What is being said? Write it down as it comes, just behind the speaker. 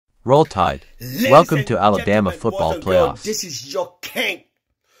Roll Tide. Welcome to Alabama football playoffs. This is your king,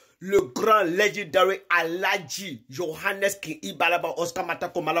 le grand legendary Alhaji Johannes King Ibalaba Oscar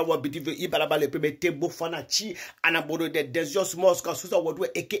Matako Malawa Bidive Ibalaba le premier tebo fanachi anabodo de Desios Mosca Susa Wodwe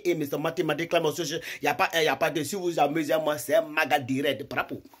aka Mr. Mathematical Association. Y a pas de si vous amusez moi c'est maga direct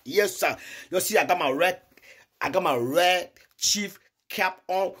prapo. Yes sir. You see I got my red chief cap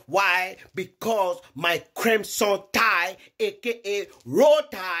on. Why? Because my crimson tie, aka roll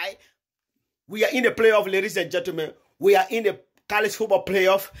tie. We are in the playoff, ladies and gentlemen. We are in the college football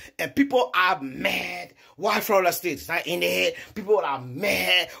playoff, and people are mad. Why Florida State is not in it? People are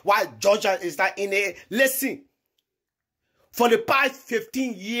mad. Why Georgia is not in it? Listen, for the past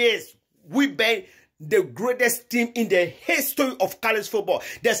 15 years, we've been the greatest team in the history of college football.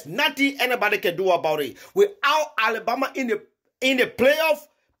 There's nothing anybody can do about it. Without Alabama in the playoff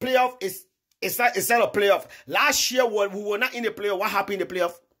is not a playoff. Last year when we were not in the playoff, what happened in the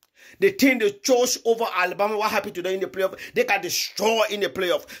playoff? The team they chose over Alabama, what happened to them in the playoff? They got destroyed in the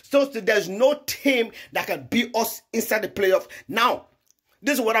playoff. So there's no team that can beat us inside the playoff. Now,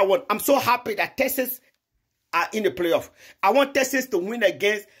 this is what I want. I'm so happy that Texas are in the playoff. I want Texas to win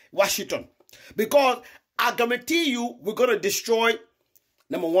against Washington. Because I guarantee you, we're going to destroy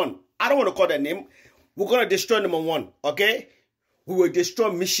number one. I don't want to call that name. We're going to destroy number one, okay? We will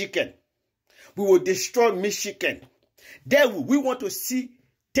destroy Michigan. We will destroy Michigan. Then we want to see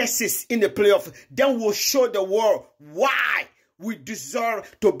Texas in the playoff. Then we'll show the world why we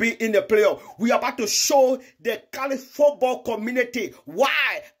deserve to be in the playoff. We are about to show the college football community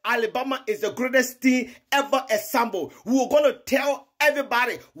why Alabama is the greatest team ever assembled. We're going to tell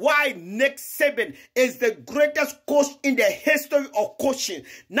everybody why Nick Saban is the greatest coach in the history of coaching.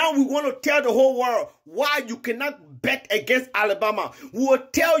 Now we want to tell the whole world why you cannot bet against Alabama. We will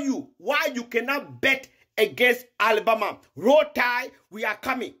tell you why you cannot bet against Alabama. Roll Tide, we are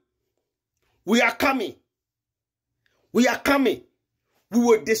coming. We are coming. We are coming. We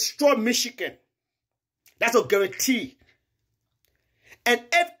will destroy Michigan. That's a guarantee. And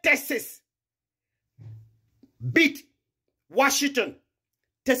if Texas beat Washington,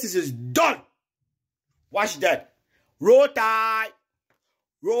 Texas is done. Watch that. Roll Tide.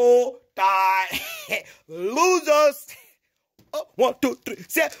 Roll Tide. Losers. Oh, 1, 2, 3.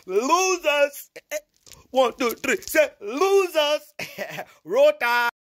 Say losers. 1, 2, 3. Say losers. Roll Tide.